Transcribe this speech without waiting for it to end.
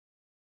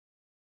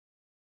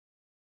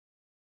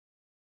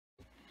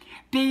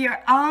Be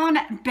your own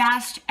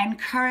best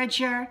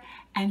encourager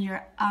and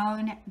your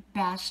own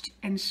best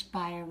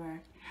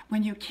inspirer.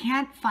 When you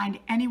can't find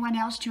anyone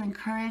else to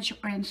encourage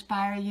or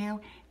inspire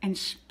you,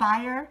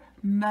 inspire,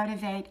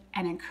 motivate,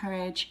 and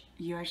encourage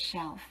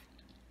yourself.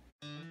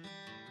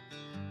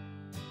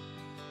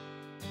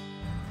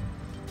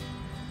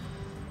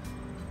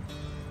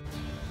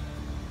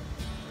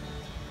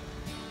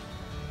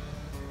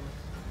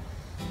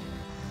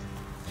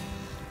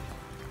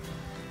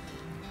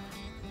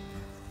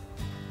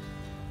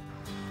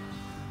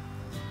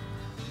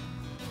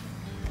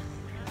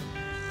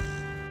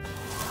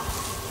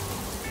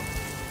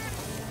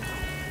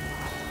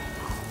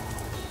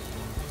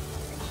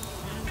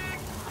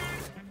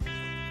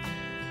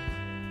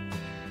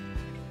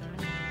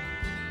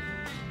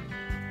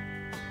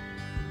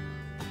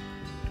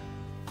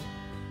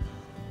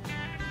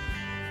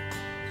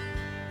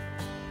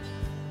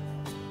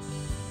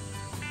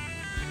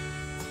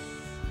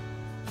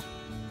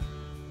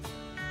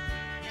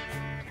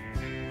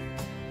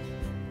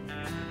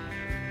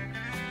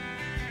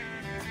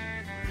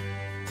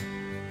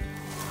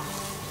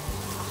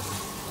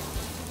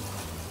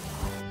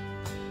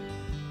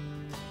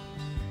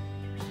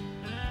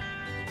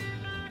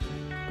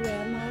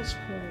 Grandma's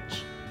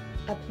porch,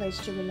 a place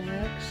to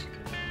relax,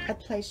 a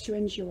place to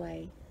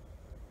enjoy.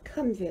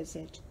 Come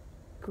visit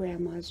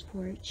Grandma's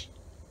porch.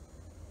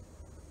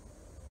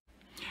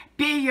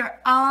 Be your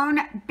own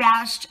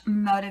best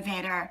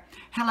motivator.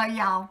 Hello,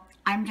 y'all.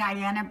 I'm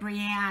Diana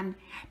Brienne.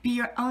 Be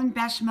your own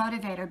best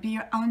motivator. Be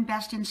your own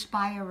best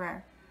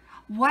inspirer.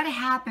 What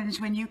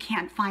happens when you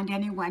can't find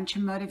anyone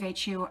to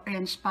motivate you or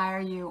inspire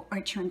you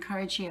or to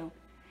encourage you?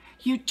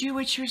 You do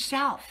it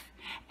yourself,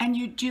 and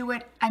you do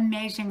it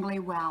amazingly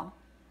well.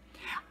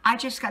 I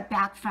just got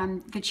back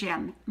from the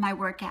gym, my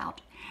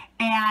workout,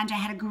 and I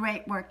had a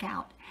great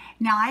workout.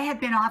 Now, I had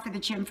been off of the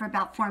gym for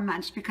about 4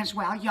 months because,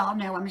 well, y'all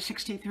know I'm a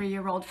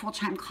 63-year-old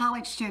full-time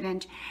college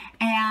student,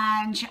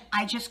 and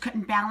I just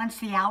couldn't balance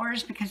the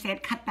hours because they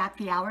had cut back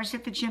the hours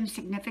at the gym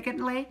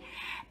significantly.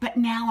 But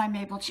now I'm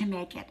able to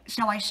make it.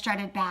 So I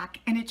started back,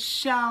 and it's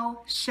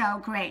so, so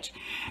great.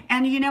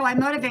 And, you know, I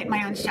motivate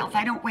my own self.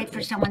 I don't wait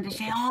for someone to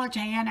say, oh,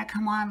 Diana,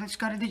 come on, let's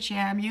go to the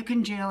gym. You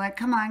can do it.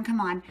 Come on, come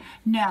on.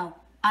 No.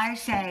 I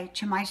say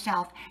to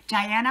myself,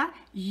 Diana,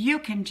 you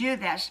can do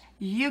this.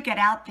 You get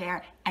out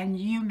there and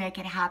you make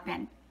it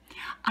happen.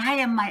 I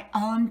am my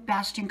own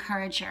best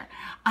encourager.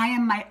 I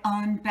am my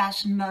own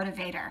best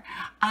motivator.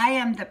 I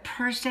am the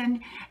person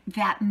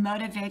that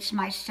motivates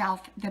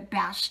myself the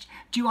best.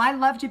 Do I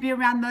love to be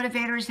around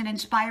motivators and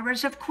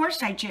inspirers? Of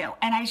course I do.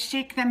 And I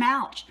seek them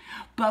out,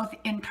 both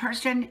in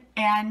person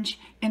and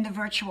in the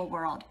virtual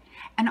world.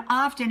 And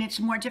often it's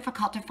more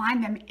difficult to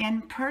find them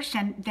in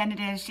person than it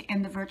is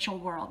in the virtual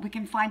world. We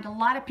can find a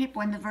lot of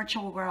people in the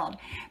virtual world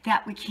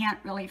that we can't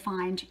really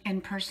find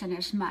in person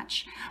as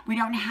much. We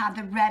don't have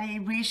the ready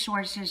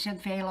resources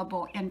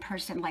available in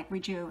person like we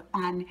do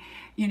on,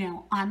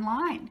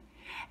 online.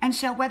 And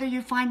so whether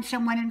you find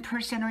someone in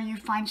person or you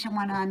find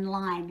someone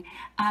online,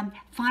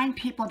 find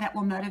people that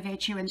will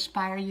motivate you,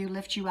 inspire you,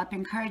 lift you up,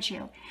 encourage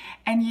you.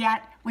 And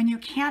yet, when you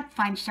can't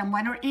find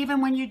someone, or even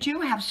when you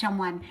do have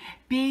someone,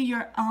 be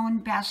your own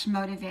best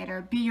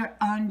motivator. Be your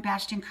own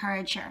best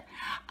encourager.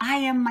 I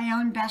am my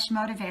own best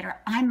motivator.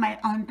 I'm my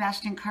own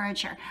best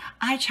encourager.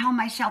 I tell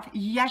myself,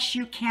 yes,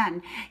 you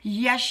can.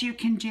 Yes, you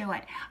can do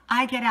it.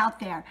 I get out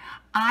there.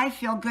 I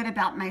feel good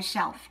about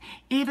myself.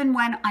 Even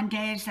when on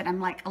days that I'm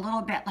like a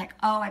little bit like,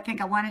 oh, I think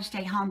I want to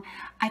stay home,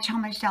 I tell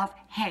myself,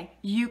 hey,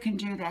 you can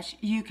do this.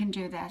 You can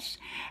do this.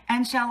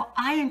 And so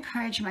I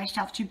encourage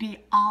myself to be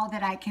all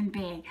that I can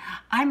be.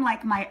 I'm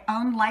like my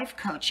own life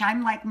coach.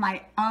 I'm like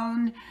my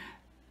own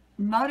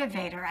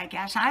motivator, I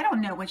guess. I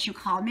don't know what you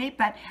call me,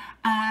 but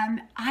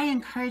I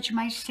encourage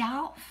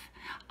myself.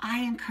 I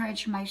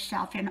encourage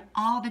myself in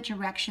all the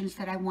directions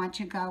that I want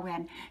to go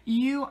in.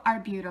 You are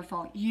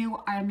beautiful.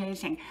 You are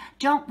amazing.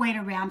 Don't wait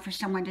around for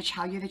someone to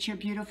tell you that you're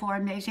beautiful or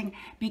amazing.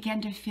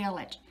 Begin to feel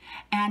it.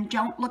 And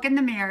don't look in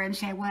the mirror and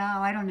say,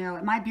 well, I don't know,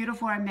 am I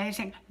beautiful or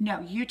amazing? No,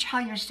 you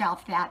tell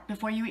yourself that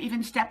before you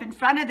even step in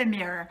front of the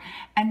mirror.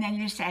 And then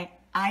you say,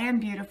 I am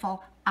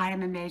beautiful. I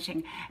am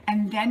amazing.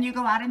 And then you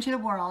go out into the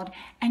world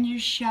and you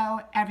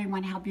show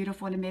everyone how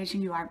beautiful and amazing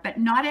you are, but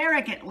not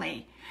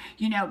arrogantly.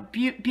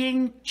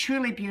 Being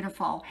truly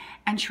beautiful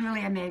and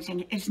truly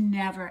amazing is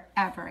never,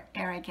 ever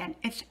arrogant.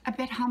 It's a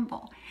bit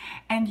humble,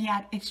 and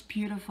yet it's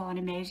beautiful and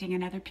amazing,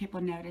 and other people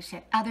notice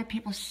it. Other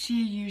people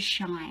see you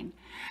shine.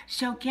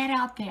 So get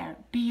out there,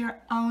 be your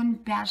own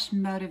best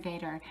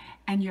motivator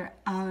and your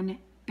own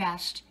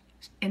best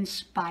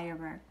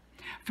inspirer.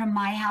 From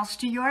my house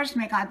to yours,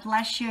 may God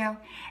bless you.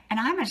 And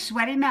I'm a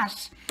sweaty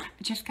mess.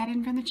 I just got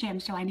in from the gym,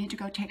 so I need to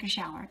go take a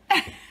shower.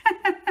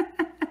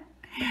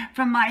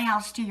 From my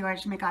house to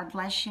yours, may God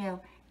bless you.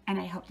 And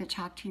I hope to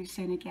talk to you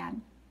soon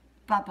again.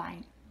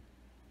 Bye-bye.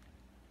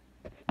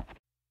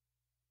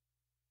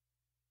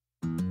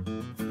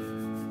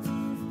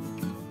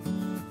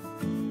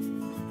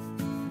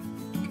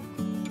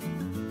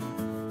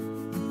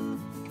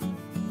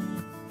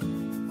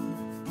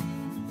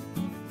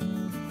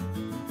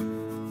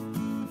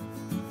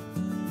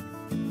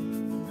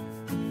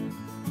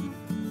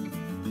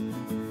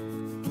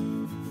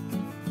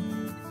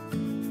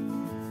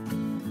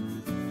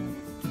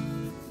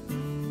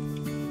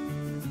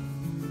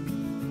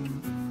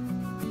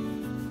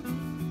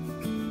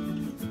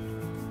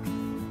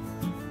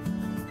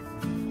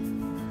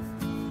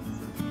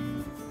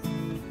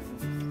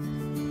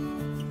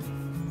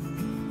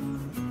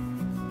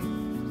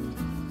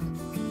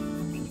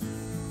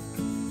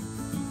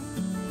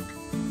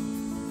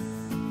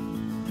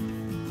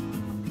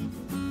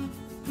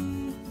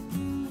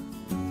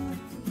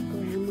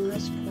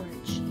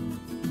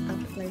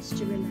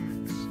 to relax.